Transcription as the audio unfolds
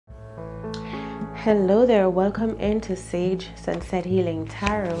Hello there, welcome into Sage Sunset Healing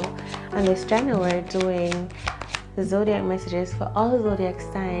Tarot. On this channel we're doing the zodiac messages for all zodiac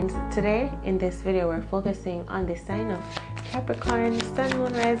signs. Today in this video we're focusing on the sign of Capricorn, Sun,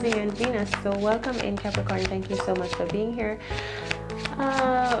 Moon, Rising and Venus. So welcome in Capricorn, thank you so much for being here.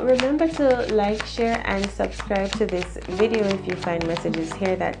 Remember to like, share and subscribe to this video if you find messages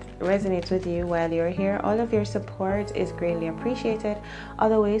here that resonate with you while you're here. All of your support is greatly appreciated.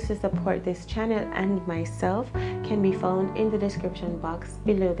 Other ways to support this channel and myself can be found in the description box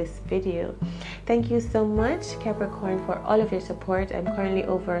below this video. Thank you so much Capricorn for all of your support. I'm currently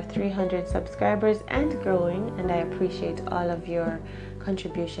over 300 subscribers and growing, and I appreciate all of your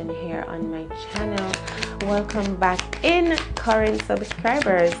contribution here on my channel. Welcome back in current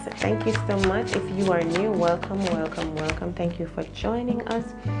subscribers, thank you so much. If you are new, welcome. Thank you for joining us,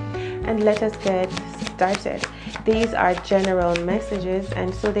 and let us get started. These are general messages,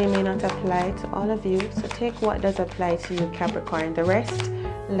 and so they may not apply to all of you, so take what does apply to you Capricorn, the rest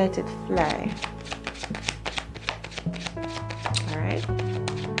let it fly. All right,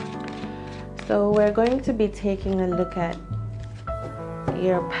 so we're going to be taking a look at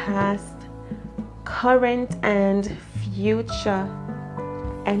your past, current and future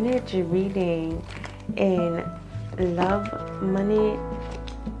energy reading in love, money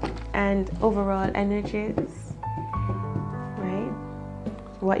and overall energies, right?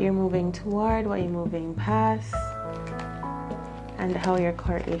 What you're moving toward, what you're moving past, and how you're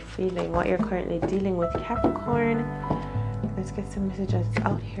currently feeling, what you're currently dealing with Capricorn. Let's get some messages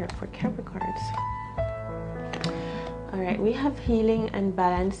out here for Capricorns. Alright, we have healing and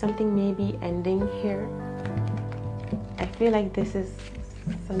balance. Something may be ending here. I feel like this is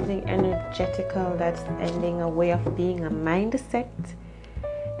something energetical that's ending, a way of being, a mindset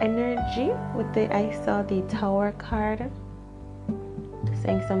energy. With the, I saw the Tower card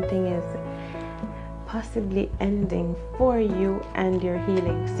saying something is possibly ending for you and your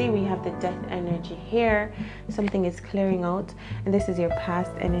healing. See, we have the death energy here. Something is clearing out, and this is your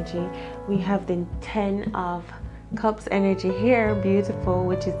past energy. We have the 10 of Cups energy here, beautiful,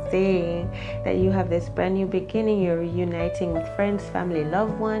 which is saying that you have this brand new beginning. You're reuniting with friends, family,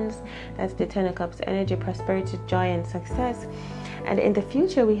 loved ones. That's the 10 of Cups energy, prosperity, joy and success. And in the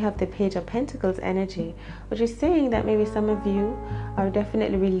future we have the Page of Pentacles energy, which is saying that maybe some of you are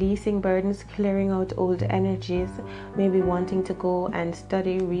definitely releasing burdens, clearing out old energies, maybe wanting to go and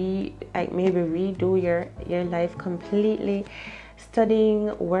study, maybe redo your life completely,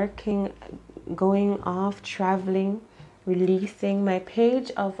 studying, working, going off, traveling, releasing. My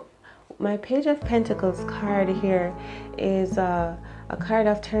Page of Pentacles card here is a card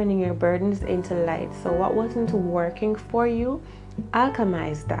of turning your burdens into light. So what wasn't working for you,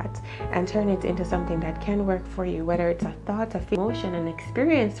 alchemize that and turn it into something that can work for you, whether it's a thought, a emotion, an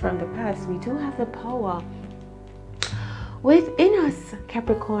experience from the past. We do have the power within us,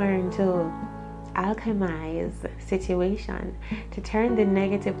 Capricorn, to alchemize situation, to turn the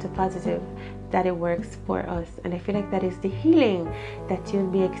negative to positive, that it works for us. And I feel like that is the healing that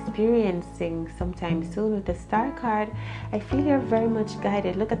you'll be experiencing sometime soon. With the Star card, I feel you're very much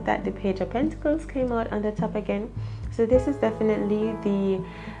guided. Look at that, the Page of Pentacles came out on the top again. So this is definitely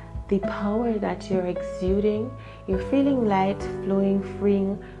the power that you're exuding. You're feeling light, flowing,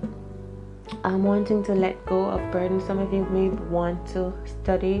 freeing, wanting to let go of burdens. Some of you may want to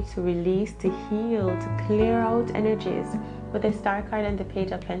study, to release, to heal, to clear out energies. With the Star card and the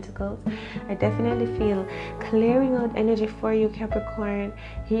Page of Pentacles, I definitely feel clearing out energy for you Capricorn,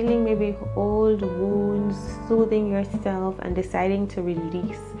 healing maybe old wounds, soothing yourself and deciding to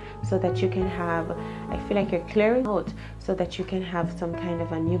release so that you can have, I feel like you're clearing out so that you can have some kind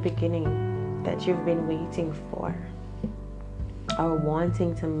of a new beginning that you've been waiting for or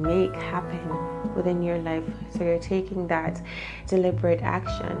wanting to make happen within your life. So you're taking that deliberate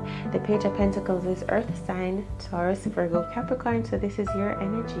action. The Page of Pentacles is earth sign, Taurus, Virgo, Capricorn, so this is your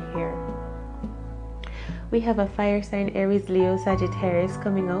energy here. We have a fire sign, Aries, Leo, Sagittarius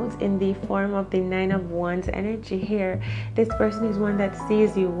coming out in the form of the 9 of Wands energy here. This person is one that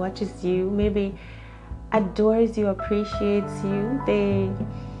sees you, watches you, maybe adores you, appreciates you.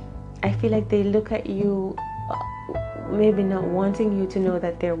 I feel like they look at you, maybe not wanting you to know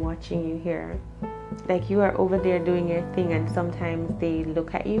that they're watching you here. Like you are over there doing your thing, and sometimes they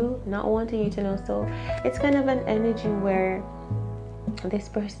look at you, not wanting you to know. So it's kind of an energy where this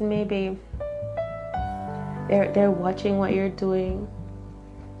person, maybe they're watching what you're doing.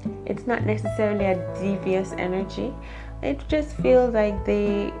 It's not necessarily a devious energy. It just feels like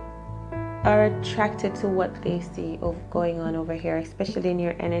they are attracted to what they see of going on over here, especially in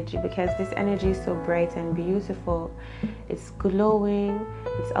your energy, because this energy is so bright and beautiful. It's glowing,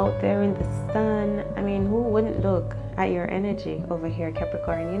 it's out there in the sun. I mean, who wouldn't look at your energy over here,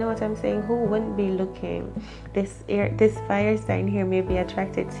 Capricorn? You know what I'm saying? Who wouldn't be looking? This fire sign here may be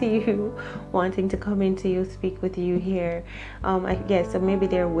attracted to you, wanting to come into you, speak with you here. I guess so. Maybe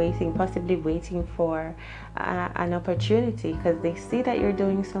they're waiting, possibly waiting for an opportunity, because they see that you're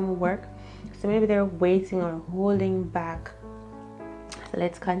doing some work. So maybe they're waiting or holding back. So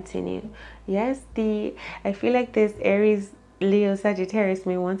let's continue. Yes, I feel like this Aries, Leo, Sagittarius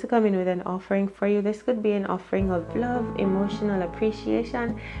may want to come in with an offering for you. This could be an offering of love, emotional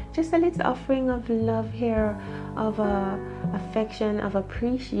appreciation, just a little offering of love here, of affection, of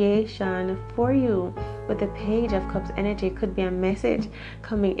appreciation for you. With the Page of Cups energy, it could be a message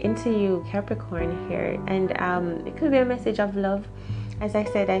coming into you, Capricorn, here, and it could be a message of love. As I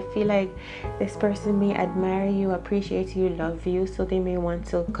said, I feel like this person may admire you, appreciate you, love you, so they may want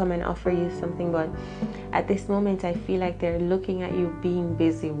to come and offer you something. But at this moment, I feel like they're looking at you being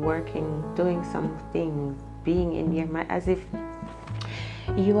busy, working, doing some things, being in your mind, as if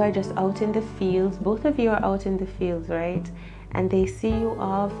you are just out in the fields. Both of you are out in the fields, right? And they see you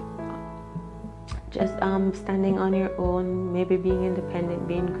off, just standing on your own, maybe being independent,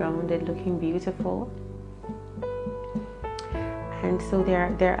 being grounded, looking beautiful. And so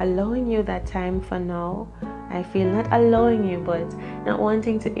they're allowing you that time for now. I feel not allowing you, but not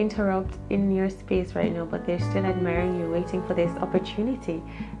wanting to interrupt in your space right now, but they're still admiring you, waiting for this opportunity,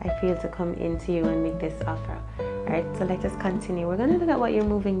 I feel, to come into you and make this offer. Alright, so let us continue. We're going to look at what you're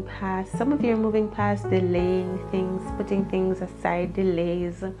moving past. Some of you are moving past, delaying things, putting things aside,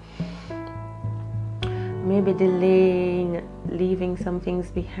 delays. Maybe delaying, leaving some things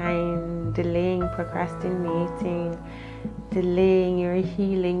behind, delaying procrastinating, delaying your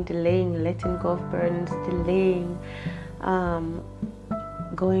healing, delaying letting go of burdens, delaying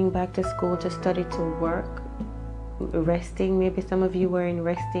going back to school, to study, to work, resting. Maybe some of you were in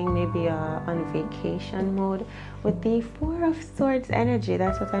resting, maybe on vacation mode. With the Four of Swords energy,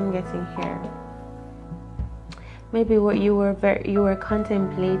 that's what I'm getting here. Maybe what you were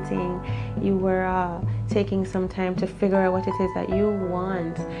contemplating, you were taking some time to figure out what it is that you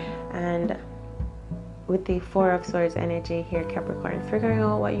want, and with the Four of Swords energy here, Capricorn, figuring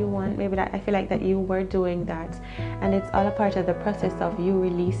out what you want. Maybe that I feel like that you were doing that, and it's all a part of the process of you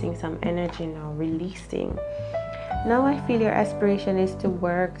releasing some energy now, releasing. Now I feel your aspiration is to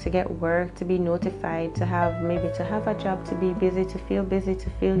work, to get work, to be notified, to have a job, to be busy, to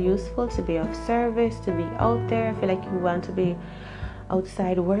feel useful, to be of service, to be out there. I feel like you want to be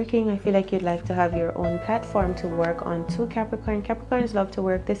outside working. I feel like you'd like to have your own platform to work on too, Capricorn. Capricorns love to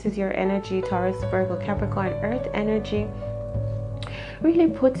work. This is your energy, Taurus, Virgo, Capricorn, Earth energy. Really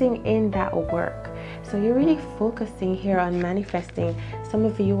putting in that work. So you're really focusing here on manifesting. Some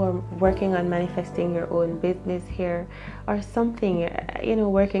of you are working on manifesting your own business here, or something,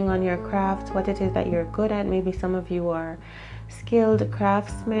 working on your craft, what it is that you're good at. Maybe some of you are skilled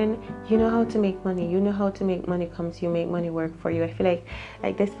craftsmen. You know how to make money. You know how to make money come to you, make money work for you. I feel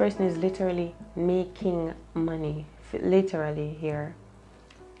like this person is literally making money, literally here.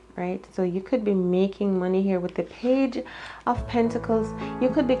 Right, so you could be making money here with the Page of Pentacles. You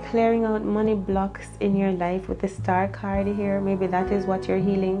could be clearing out money blocks in your life with the Star card here. Maybe that is what you're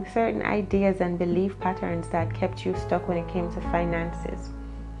healing, certain ideas and belief patterns that kept you stuck when it came to finances,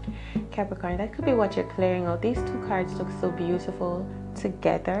 Capricorn. That could be what you're clearing out. These two cards look so beautiful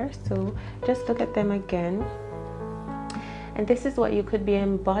together, so just look at them again. And this is what you could be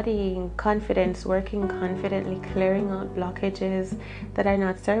embodying: confidence, working confidently, clearing out blockages that are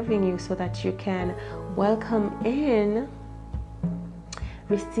not serving you, so that you can welcome in,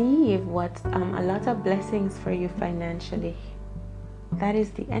 receive a lot of blessings for you financially. That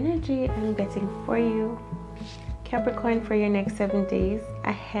is the energy I'm getting for you, Capricorn, for your next 7 days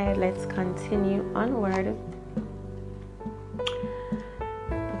ahead. Let's continue onward.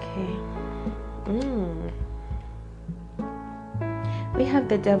 Okay. We have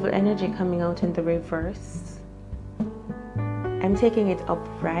the Devil energy coming out in the reverse. I'm taking it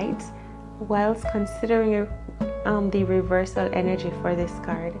upright whilst considering the reversal energy for this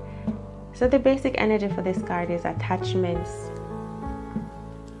card. So the basic energy for this card is attachments,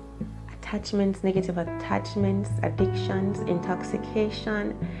 negative attachments, addictions,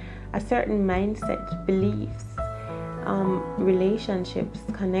 intoxication, a certain mindset, beliefs, relationships,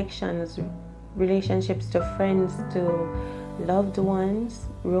 connections, relationships to friends, to loved ones,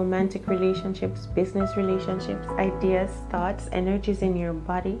 romantic relationships, business relationships, ideas, thoughts, energies in your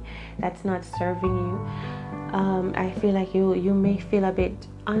body that's not serving you. I feel like you may feel a bit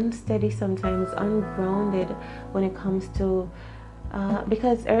unsteady sometimes, ungrounded when it comes to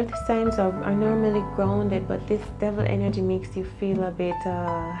because earth signs are normally grounded, but this devil energy makes you feel a bit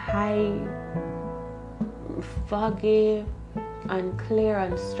high, foggy, unclear,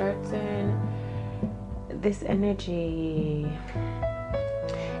 uncertain. This energy,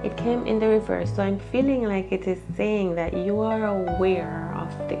 it came in the reverse, so I'm feeling like it is saying that you are aware of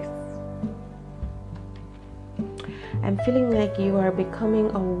this. I'm feeling like you are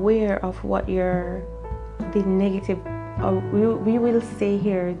becoming aware of what the negative, or we will say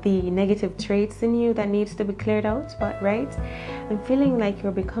here, the negative traits in you that needs to be cleared out, but right? I'm feeling like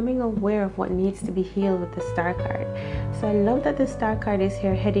you're becoming aware of what needs to be healed with the star card. So I love that the star card is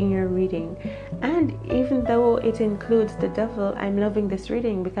here heading your reading. And even though it includes the devil, I'm loving this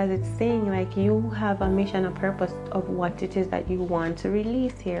reading because it's saying like you have a mission, a purpose of what it is that you want to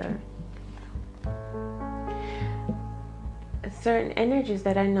release here. Certain energies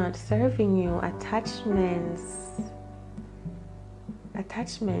that are not serving you, attachments,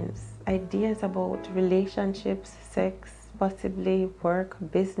 ideas about relationships, sex, possibly work,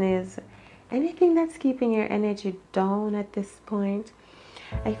 business, anything that's keeping your energy down at this point.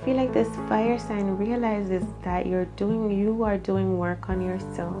 I feel like this fire sign realizes that you are doing work on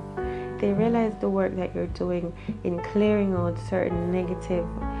yourself. They realize the work that you're doing in clearing out certain negative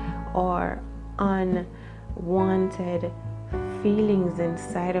or unwanted feelings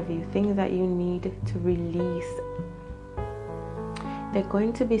inside of you, things that you need to release. They're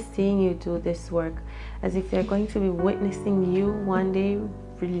going to be seeing you do this work as if they're going to be witnessing you one day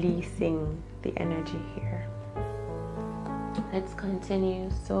releasing the energy here. Let's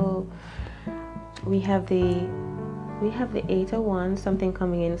continue. So we have the Eight of Wands, something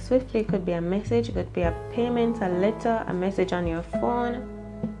coming in swiftly. It could be a message, it could be a payment, a letter, a message on your phone.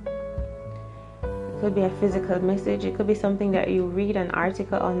 It could be a physical message. It could be something that you read, an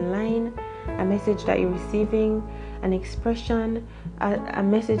article online, a message that you're receiving, an expression, a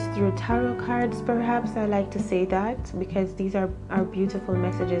message through tarot cards perhaps. I like to say that because these are beautiful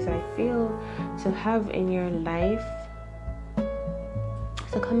messages I feel to have in your life.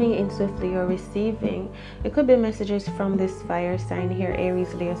 So coming in swiftly, you're receiving. It could be messages from this fire sign here,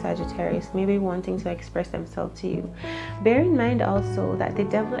 Aries, Leo, Sagittarius, maybe wanting to express themselves to you. Bear in mind also that the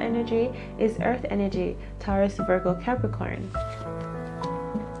devil energy is earth energy, Taurus, Virgo, Capricorn.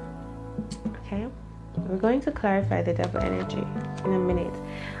 Okay, we're going to clarify the devil energy in a minute.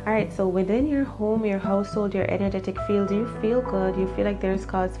 All right, so within your home, your household, your energetic field, you feel good. You feel like there's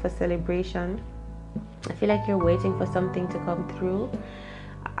cause for celebration. I feel like you're waiting for something to come through.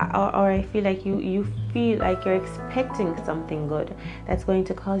 Or I feel like you feel like you're expecting something good that's going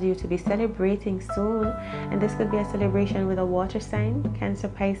to cause you to be celebrating soon. And this could be a celebration with a water sign, Cancer,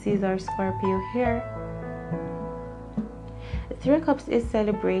 Pisces, or Scorpio here. The Three of Cups is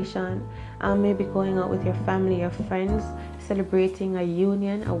celebration. Maybe going out with your family or friends, celebrating a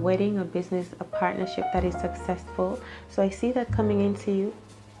union, a wedding, a business, a partnership that is successful. So I see that coming into you.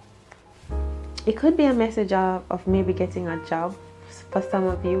 It could be a message of maybe getting a job for some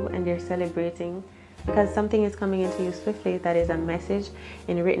of you, and they're celebrating because something is coming into you swiftly that is a message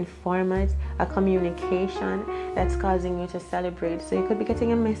in written format, a communication that's causing you to celebrate. So you could be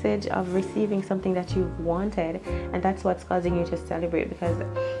getting a message of receiving something that you've wanted, and that's what's causing you to celebrate, because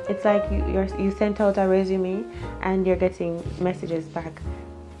it's like you sent out a resume and you're getting messages back,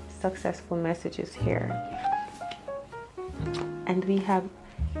 successful messages here. And we have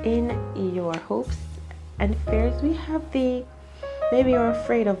in your hopes and fears, we have the maybe you're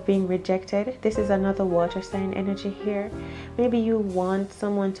afraid of being rejected. This is another water sign energy here. Maybe you want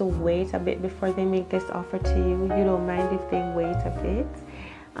someone to wait a bit before they make this offer to you. You don't mind if they wait a bit.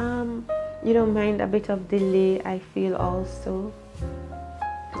 You don't mind a bit of delay, I feel also.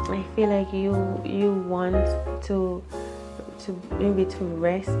 I feel like you want to maybe to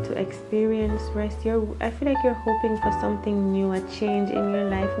rest, to experience rest. I feel like you're hoping for something new, a change in your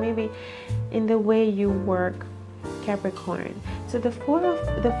life, maybe in the way you work, Capricorn. So the four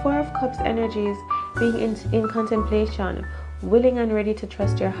of Cups energies being in contemplation, willing and ready to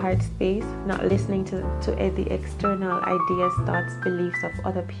trust your heart space, not listening to the external ideas, thoughts, beliefs of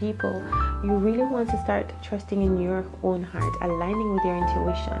other people. You really want to start trusting in your own heart, aligning with your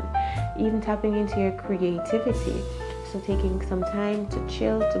intuition, even tapping into your creativity. So taking some time to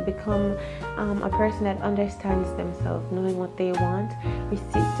chill, to become a person that understands themselves, knowing what they want.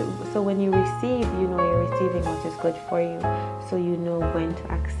 So when you receive, you know you're receiving what is good for you. So you know when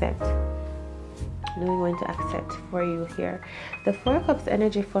to accept knowing when to accept for you here. The Four of Cups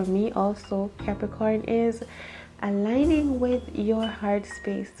energy for me also, Capricorn, is aligning with your heart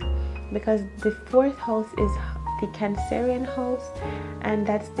space, because the fourth house is the Cancerian house, and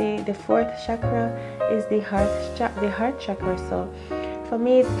that's the fourth chakra is the heart chakra. So for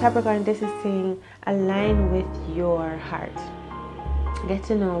me, Capricorn, this is saying align with your heart. Get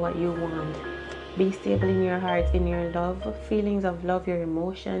to know what you want. Be stable in your heart, in your love, feelings of love, your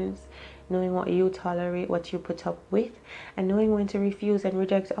emotions, knowing what you tolerate, what you put up with, and knowing when to refuse and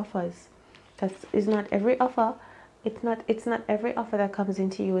reject offers. Because it's not every offer, it's not every offer that comes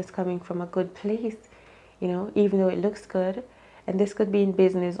into you is coming from a good place, you know, even though it looks good. And this could be in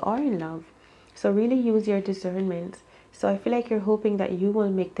business or in love. So really use your discernment. So I feel like you're hoping that you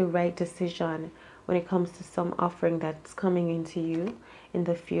will make the right decision when it comes to some offering that's coming into you in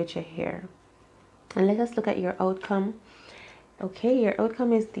the future here. And let us look at your outcome. Okay, your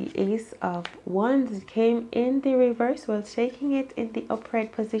outcome is the Ace of Wands. It came in the reverse while taking it in the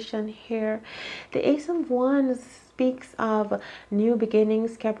upright position here. The Ace of Wands speaks of new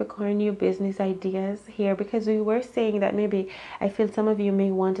beginnings, Capricorn, new business ideas here, because we were saying that maybe I feel some of you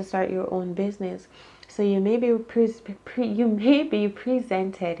may want to start your own business. So you may be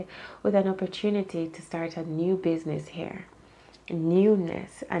presented with an opportunity to start a new business here.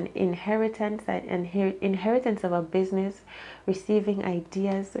 Newness, an inheritance of a business, receiving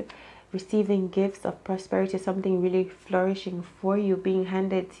ideas, receiving gifts of prosperity, something really flourishing for you being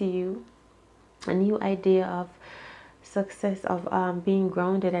handed to you, a new idea of success, of being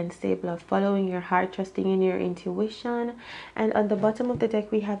grounded and stable, of following your heart, trusting in your intuition. And on the bottom of the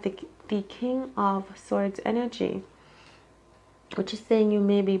deck we have the King of Swords energy, which is saying you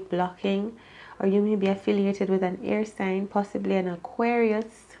may be blocking, or you may be affiliated with an air sign, possibly an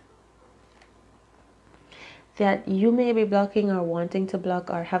Aquarius, that you may be blocking or wanting to block,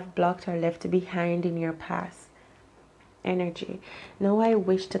 or have blocked or left behind in your past energy. Now I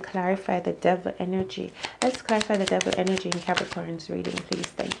wish to clarify the Devil energy. Let's clarify the Devil energy in Capricorn's reading, please.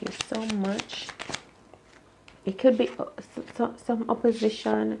 Thank you so much. It could be some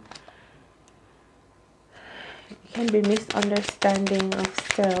opposition. It can be misunderstanding of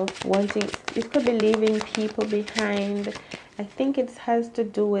self, wanting, it could be leaving people behind. I think it has to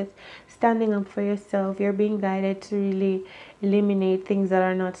do with standing up for yourself. You're being guided to really eliminate things that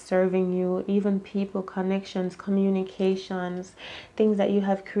are not serving you, even people, connections, communications, things that you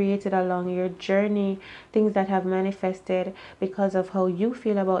have created along your journey, things that have manifested because of how you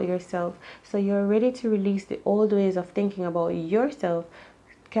feel about yourself. So you're ready to release the old ways of thinking about yourself,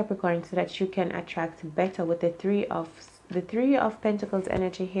 Capricorn, so that you can attract better with the three of Pentacles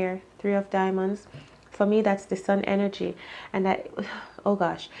energy here, Three of Diamonds. For me, that's the Sun energy, and that, oh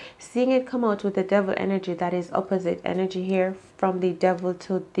gosh, seeing it come out with the Devil energy, that is opposite energy here, from the Devil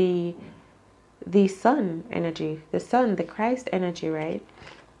to the Sun energy, the Sun, the Christ energy, right?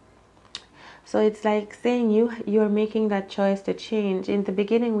 So it's like saying you're making that choice to change. In the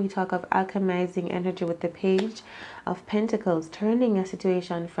beginning, we talk of alchemizing energy with the Page of Pentacles, turning a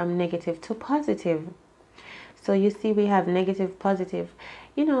situation from negative to positive. So you see, we have negative, positive.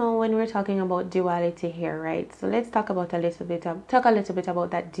 You know, when we're talking about duality here, right? So let's talk a little bit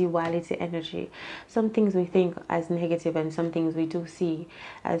about that duality energy. Some things we think as negative, and some things we do see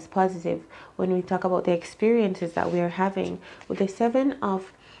as positive. When we talk about the experiences that we are having with the Seven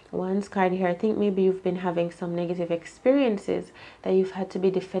of Wands card here, I think maybe you've been having some negative experiences that you've had to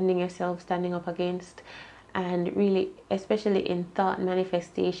be defending yourself, standing up against, and really, especially in thought,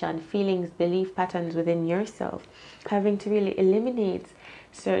 manifestation, feelings, belief patterns within yourself, having to really eliminate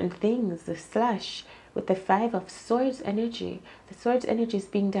certain things. The slash with the Five of Swords energy. The Swords energy is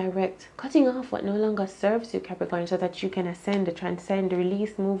being direct, cutting off what no longer serves you, Capricorn, so that you can ascend, transcend,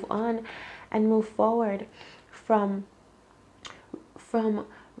 release, move on, and move forward from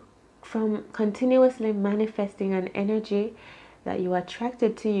continuously manifesting an energy that you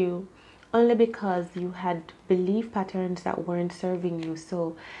attracted to you only because you had belief patterns that weren't serving you.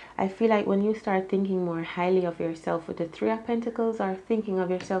 So I feel like when you start thinking more highly of yourself with the Three of Pentacles, or thinking of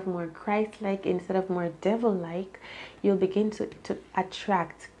yourself more Christ-like instead of more devil-like, you'll begin to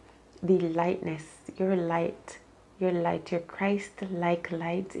attract the lightness, your light, your Christ-like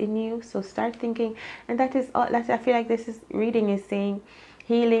light in you. So start thinking, and that is all. I feel like this is reading is saying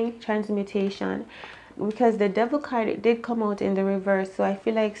healing, transmutation, because the Devil card, it did come out in the reverse. So I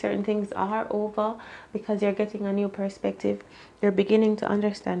feel like certain things are over because you're getting a new perspective. You're beginning to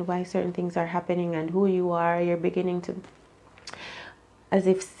understand why certain things are happening and who you are. You're beginning to, as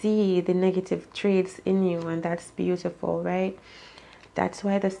if, see the negative traits in you, and that's beautiful, right? That's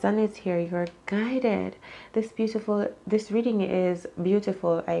why the sun is here. You're guided. This reading is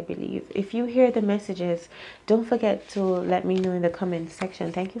beautiful, I believe. If you hear the messages, don't forget to let me know in the comment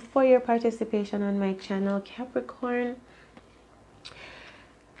section. Thank you for your participation on my channel, Capricorn.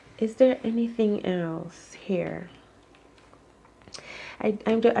 Is there anything else here?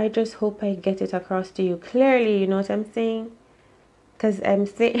 I just hope I get it across to you clearly. You know what I'm saying? Because I'm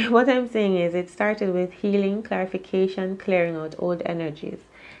saying what I'm saying is it started with healing, clarification, clearing out old energies,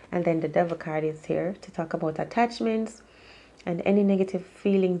 and then the devil card is here to talk about attachments and any negative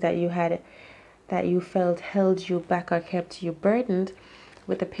feelings that you had, that you felt held you back or kept you burdened.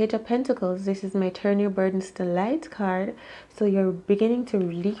 With the Page of Pentacles, this is my turn your burdens to light card. So you're beginning to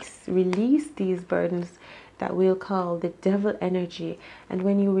release these burdens that we'll call the devil energy. And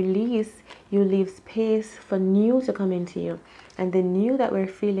when you release, you leave space for new to come into you. And the new that we're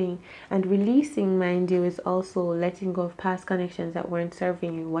feeling and releasing, mind you, is also letting go of past connections that weren't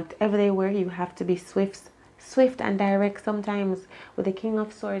serving you. Whatever they were, you have to be swift and direct sometimes with the King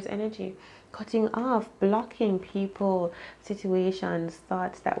of Swords energy. Cutting off, blocking people, situations,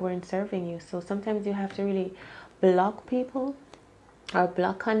 thoughts that weren't serving you. So sometimes you have to really block people or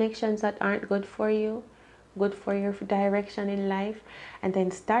block connections that aren't good for you, good for your direction in life, and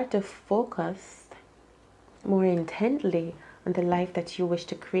then start to focus more intently on the life that you wish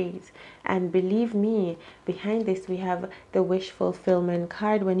to create. And believe me, behind this we have the wish fulfillment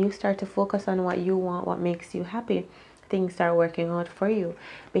card. When you start to focus on what you want, what makes you happy, things start working out for you.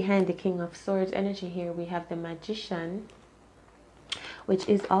 Behind the King of Swords energy here, we have the Magician, which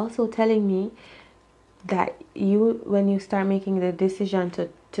is also telling me that when you start making the decision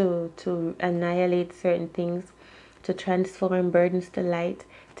to annihilate certain things, to transform burdens to light,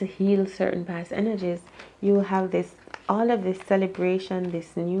 to heal certain past energies, you have all of this celebration,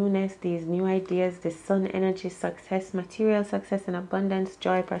 this newness, these new ideas, this sun energy, success, material success and abundance,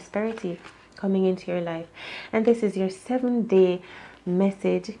 joy, prosperity coming into your life. And this is your 7-day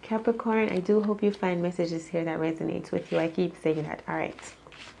message, Capricorn. I do hope you find messages here that resonates with you. I keep saying that. All right,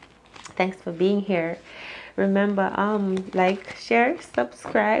 thanks for being here. Remember, like, share,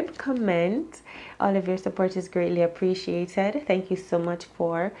 subscribe, comment. All of your support is greatly appreciated. Thank you so much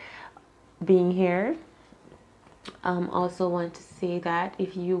for being here. Also want to say that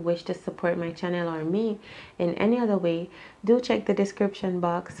if you wish to support my channel or me in any other way, do check the description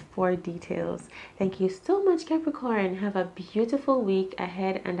box for details. Thank you so much, Capricorn. Have a beautiful week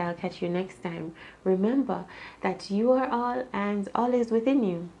ahead, and I'll catch you next time. Remember that you are all and all is within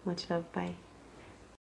you. Much love. Bye.